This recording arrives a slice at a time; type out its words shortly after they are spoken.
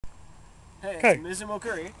Hey, Okay. it's Mizumo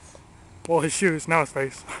Curry. Well, his shoes, now his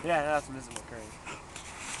face. Yeah, that's Mizumo Curry.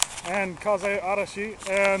 And Kaze Arashi,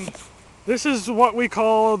 and this is what we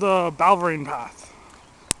call the Balverine Path.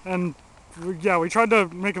 And yeah, we tried to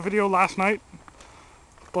make a video last night,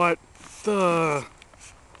 but the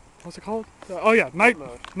what's it called? Oh yeah, night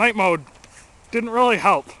mode didn't really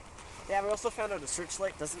help. Yeah, we also found out a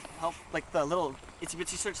searchlight doesn't help, like the little itsy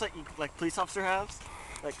bitsy searchlight you like police officer has.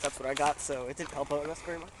 Like that's what I got, so it didn't help out us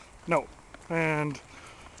very much. No, and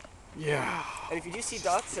yeah. And if you do see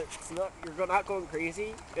dots, you're not going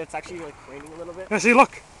crazy. It's actually like raining a little bit. Yeah, see,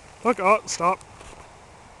 look, oh, stop.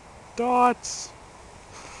 Dots.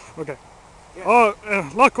 Okay. Yeah.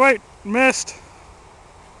 Oh, look, wait, missed.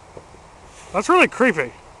 That's really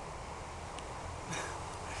creepy.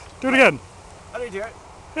 Do it again. How do you do it?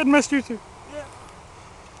 It missed you too. Yeah.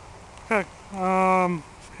 Okay.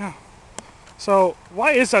 Yeah. So,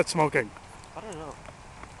 why is that smoking? I don't know.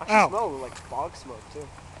 I Ow. smell like fog smoke too.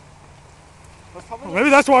 Well, maybe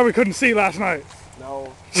that's why we couldn't see last night.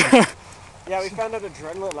 No. Yeah, we found out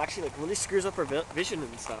adrenaline actually like really screws up our vision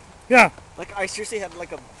and stuff. Yeah. Like I seriously had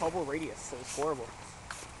like a bubble radius, so it was horrible.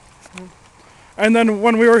 And then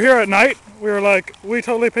when we were here at night, we were like, we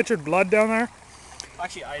totally pictured blood down there.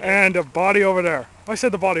 Actually, I did. And a body over there. I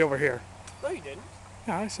said the body over here. No, you didn't.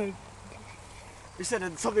 Yeah, I said. You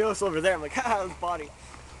said something else over there. I'm like, haha, this body.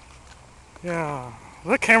 Yeah.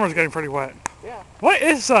 The camera's getting pretty wet. Yeah. What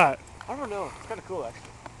is that? I don't know. It's kind of cool, actually.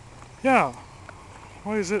 Yeah.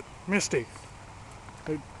 Why is it misty?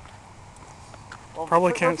 Well,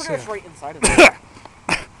 Probably can't see it's it. right inside of it.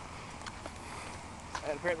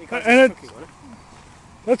 And apparently, And cooking on it.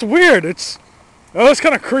 That's weird. It's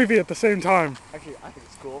kind of creepy at the same time. Actually, I think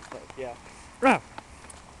it's cool, but yeah. Yeah.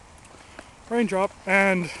 Raindrop,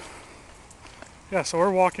 and yeah, so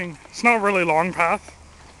we're walking. It's not a really long path.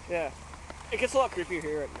 Yeah. It gets a lot creepier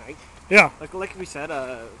here at night. Yeah. Like we said,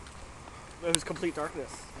 it was complete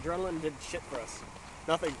darkness. Adrenaline did shit for us.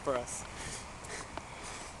 Nothing for us.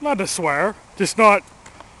 Not to swear, just not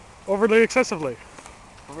overly excessively.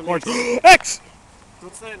 Overly X!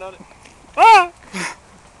 Don't say it, not it. Ah!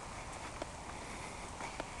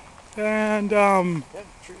 And Yeah,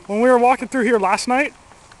 true. when we were walking through here last night,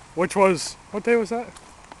 which was, what day was that?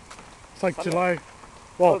 It's like Sunday. July,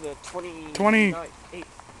 well, Oh, the 20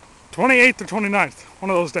 28th or 29th, one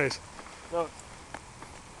of those days. No.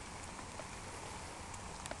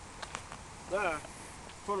 No.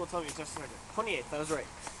 Phone will tell me in just a second. 28th, that was right.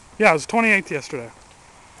 Yeah, it was 28th yesterday.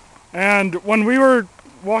 And when we were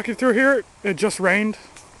walking through here, it just rained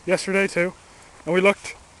yesterday too. And we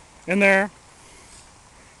looked in there,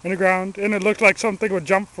 in the ground, and it looked like something would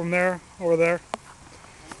jump from there over there.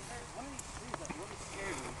 One of these trees that really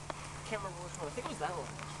scared me. I can't remember which one. I think it was that one.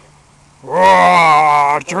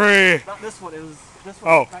 Raw tree! Not this one, it was this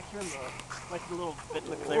one. Oh. Back here in the little bit in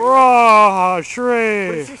the clearing. Raw But it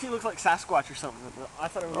tree! seriously looked like Sasquatch or something. I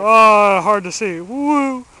thought it was Hard to see.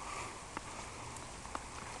 Woo!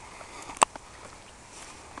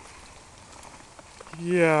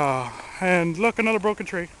 Yeah, and look, another broken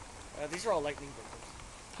tree. these are all lightning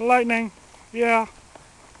bolts. Lightning. Yeah.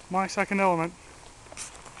 My second element.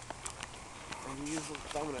 And you use them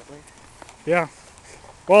dominantly. Yeah.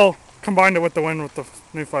 Well, combined it with the wind with the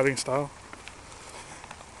new fighting style.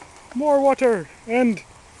 More water! And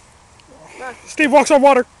Steve walks on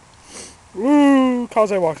water! Woo!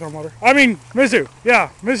 Kaze walks on water. I mean, Mizu. Yeah,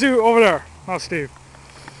 Mizu over there. Not Steve.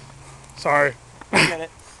 Sorry. You'll get it.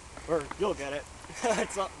 Or you'll get it.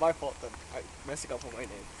 It's not my fault that I'm messing up on my name.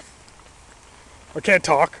 I can't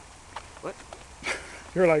talk. What?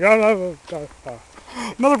 You're like, another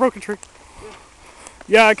broken tree.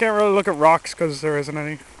 Yeah, I can't really look at rocks because there isn't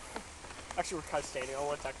any. Actually, we're kind of standing on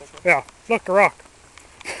one technically. Yeah, look, a rock.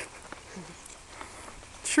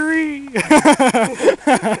 Tree!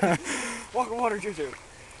 Walk on water, Juju.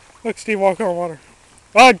 Look, Steve walking on water.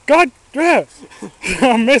 God, yeah!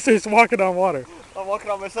 Missy's walking on water. I'm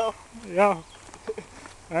walking on myself. Yeah.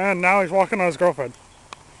 And now he's walking on his girlfriend.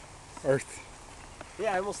 Earth.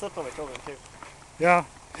 Yeah, I almost slipped on my children too. Yeah.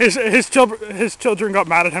 His children got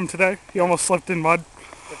mad at him today. He almost slipped in mud.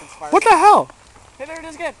 What What the hell? Hey, there it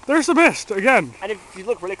is again. There's the mist again. And if you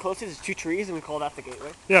look really closely, there's two trees, and we call that the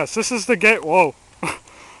gateway. Yes, this is the gate. Whoa.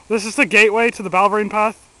 This is the gateway to the Balverine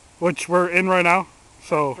Path, which we're in right now.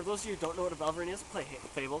 So. For those of you who don't know what a Balverine is, play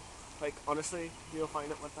Fable. Like, honestly, you'll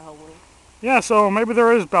find it what the hell we're in. Yeah, so maybe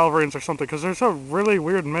there is Balverines or something, because there's a really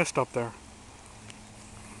weird mist up there.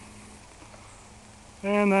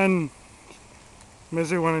 And then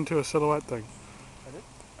Mizu went into a silhouette thing. I did?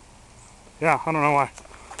 Yeah, I don't know why.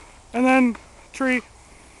 And then tree.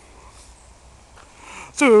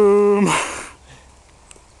 Zoom.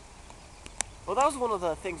 Well, that was one of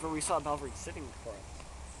the things where we saw Balverine sitting for us.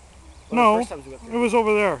 One of the No, first times we went it through. was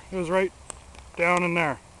over there. It was right down in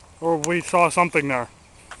there. Or we saw something there.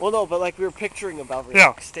 Well, no, but like we were picturing a Balverine Yeah,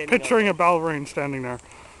 like, standing picturing out a Balverine standing there.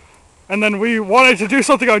 And then we wanted to do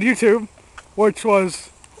something on YouTube, which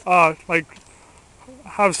was like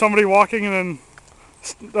have somebody walking and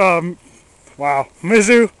then wow,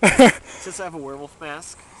 Mizu. Since I have a werewolf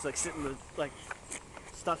mask, it's like sitting with like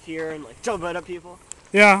stuff here and like jumping at people.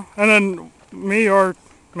 Yeah, and then me or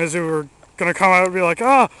Mizu were gonna come out and be like,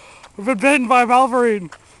 we've been bitten by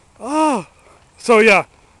Balverine. So yeah,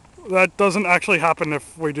 that doesn't actually happen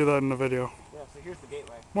if we do that in the video. Yeah, so here's the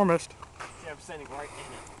gateway. More mist. See, I'm standing right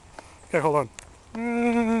in it. Okay, hold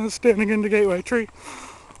on. Standing in the gateway tree.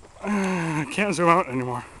 Can't zoom out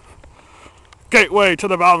anymore. Gateway to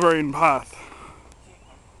the Balverine Path.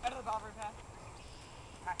 Out of the Balverine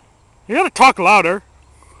Path. You gotta talk louder.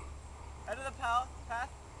 Out of the path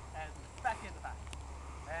and back in the path.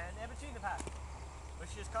 And in between the path.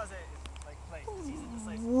 Which just cause it is like place. It's easy to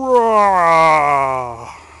place. Rawr.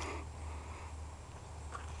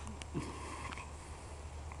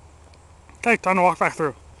 Okay, time to walk back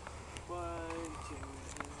through. 1, 2,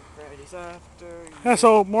 Freddy's after you. Yeah,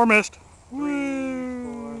 so more mist. 3,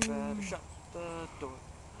 4, better shut the door.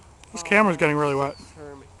 This camera's getting really wet.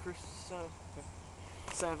 Hermit Crusoe.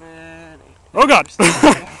 7, 8. Oh god!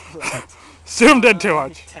 Zoomed in too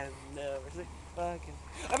much. 10, no, I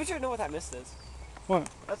bet you know what that mist is. What?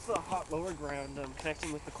 That's the hot lower ground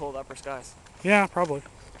connecting with the cold upper skies. Yeah, probably.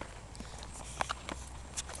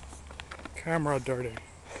 Camera dirty.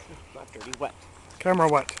 Not dirty, wet. Camera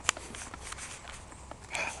wet.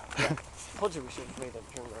 Yeah. Told you we should have made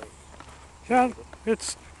that turn right. Yeah,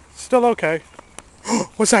 it's still okay.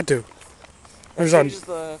 What's that do? There's on. Changes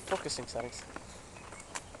the focusing settings.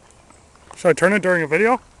 Should I turn it during a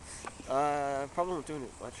video? Probably not doing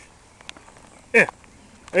it much. Yeah.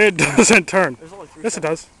 It doesn't turn. There's only 3 Yes, it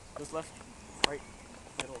does. There's left, right,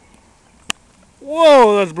 middle.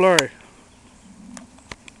 Whoa, that's blurry.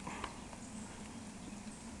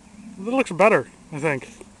 It looks better, I think.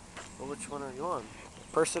 Well, which one are you on?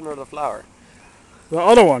 The person or the flower? The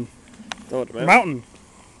other one. Oh, the Mountain.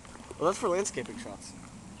 Well, that's for landscaping shots.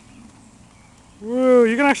 Woo,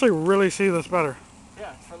 you can actually really see this better.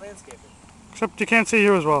 Yeah, it's for landscaping. Except you can't see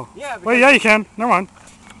you as well. Yeah, Wait, yeah, you can. Never mind.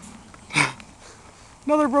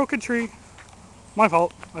 Another broken tree. My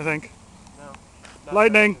fault, I think. No.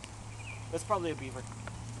 Lightning. That's probably a beaver.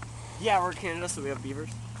 Yeah, we're in Canada, so we have beavers.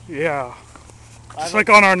 Yeah. Just like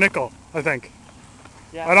on our nickel, I think.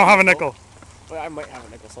 Yeah, I don't have a nickel. Well, I might have a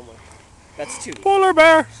nickel somewhere. That's 2. Polar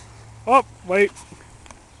bear! Oh, wait.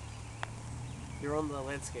 You're on the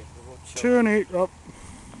landscape. It won't show. 2 and 8. Oh.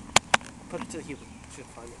 Put it to the human. You should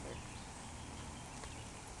find it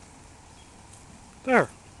there. There.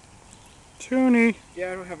 2 and 8.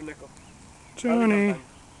 Yeah, I don't have a nickel. 2 and 8.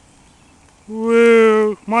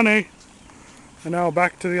 Woo! Money! And now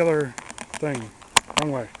back to the other thing.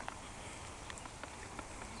 Wrong way.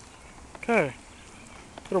 Okay.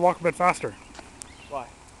 Better walk a bit faster. Why?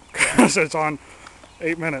 Because it's on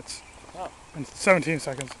 8 minutes. Oh. And 17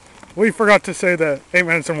 seconds. We forgot to say that 8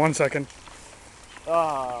 minutes and 1 second.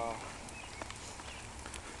 Oh.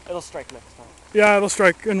 It'll strike next time. Yeah, it'll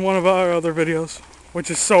strike in one of our other videos, which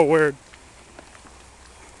is so weird.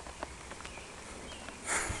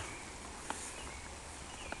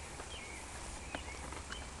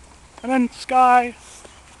 And then sky.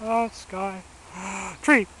 Sky.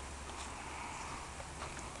 Tree.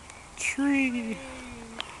 Tree.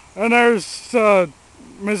 And there's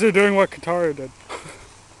Mizu doing what Kataru did.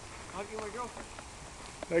 Hugging my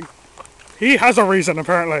girlfriend. He has a reason,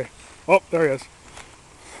 apparently. Oh, there he is.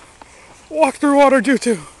 Walk through water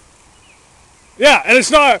jutsu. Yeah, and it's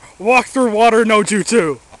not walk through water no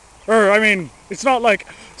jutsu. Or, I mean, it's not like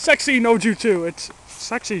sexy no jutsu. It's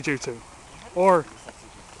sexy jutsu. Or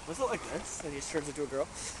Was it like this? And he just turns into a girl?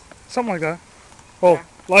 something like that. Oh, yeah.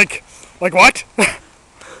 like what?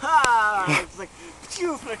 Ha! It's like,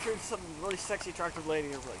 phew, and I turned to some really sexy, attractive lady,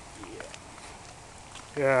 and I was like,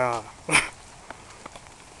 yeah. Yeah.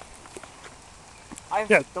 I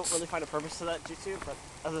Yeah. don't really find a purpose to that jutsu, but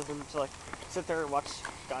other than to like sit there and watch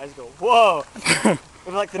guys go, whoa!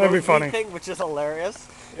 With like the That'd be nosebleed funny. thing, which is hilarious.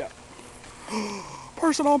 Yeah.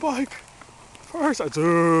 Person on bike. Person.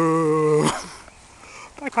 Ooh.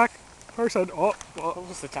 Backpack. Person. Oh.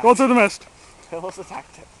 Almost attacked. Go through the mist. Almost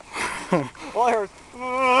attacked him. Well, I heard,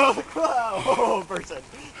 oh, person.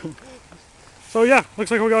 So yeah,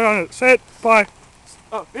 looks like we got on it. Say it. Bye.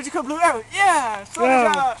 Oh, did you come blue arrow? Yeah! Yeah.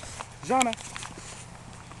 Soja! Jana.